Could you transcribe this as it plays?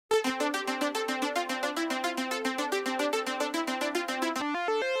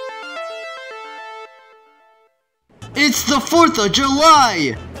It's the 4th of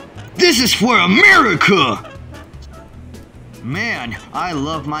July! This is for America! Man, I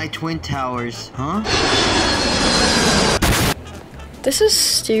love my Twin Towers, huh? This is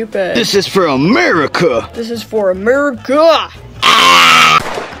stupid. This is for America! This is for America!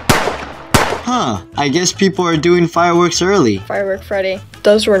 Huh, I guess people are doing fireworks early. Firework Freddy.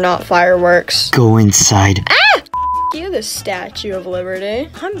 Those were not fireworks. Go inside. Ah! You, the Statue of Liberty.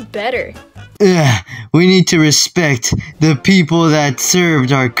 I'm better. Ugh, we need to respect the people that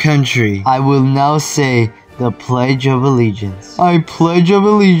served our country. I will now say the Pledge of Allegiance. I pledge of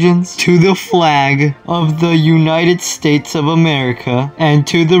allegiance to the flag of the United States of America and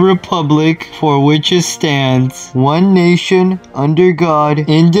to the republic for which it stands, one nation, under God,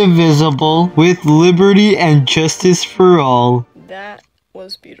 indivisible, with liberty and justice for all. That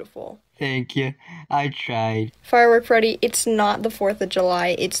was beautiful. Thank you. I tried. Firework Freddy, it's not the 4th of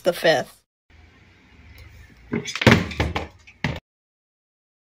July, it's the 5th.